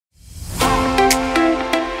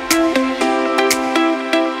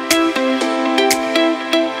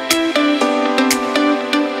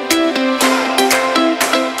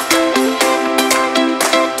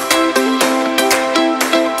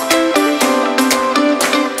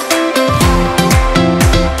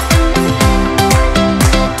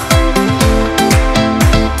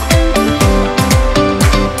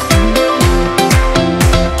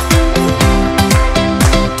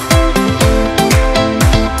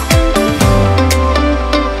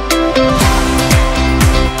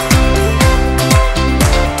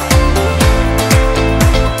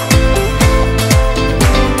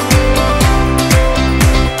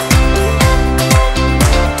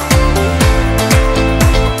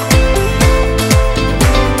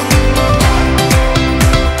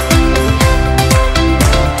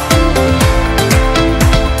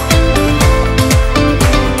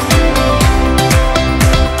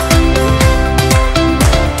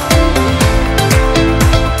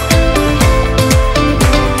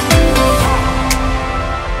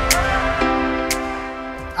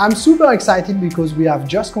I'm super excited because we have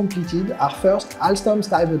just completed our first Alstom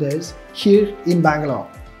Cyber Days here in Bangalore.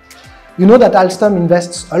 You know that Alstom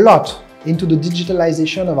invests a lot into the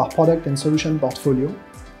digitalization of our product and solution portfolio.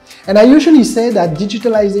 And I usually say that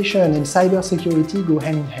digitalization and cybersecurity go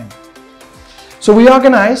hand in hand. So we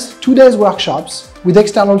organize 2 days workshops with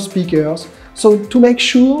external speakers to make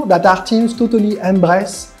sure that our teams totally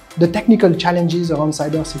embrace the technical challenges around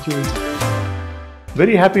cybersecurity.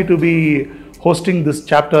 Very happy to be hosting this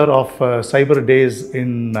chapter of Cyber Days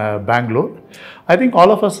in Bangalore. I think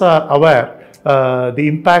all of us are aware the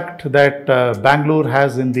impact that Bangalore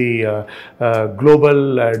has in the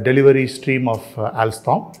global delivery stream of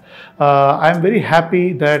Alstom. I am very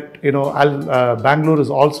happy that Bangalore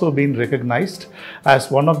has also been recognized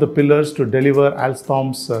as one of the pillars to deliver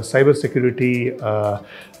Alstom's cybersecurity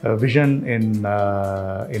vision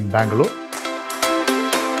in Bangalore.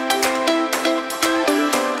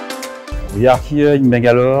 We are here in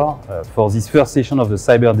Bangalore for this first session of the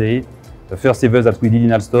Cyber Day, the first ever that we did in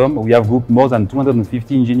Alstom. We have grouped more than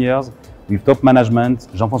 250 engineers with top management,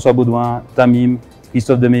 Jean-François Baudouin, Tamim,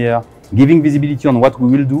 Christophe Demeyer, giving visibility on what we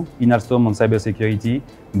will do in Alstom on cybersecurity,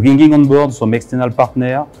 bringing on board some external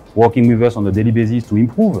partners, working with us on a daily basis to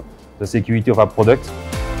improve the security of our products.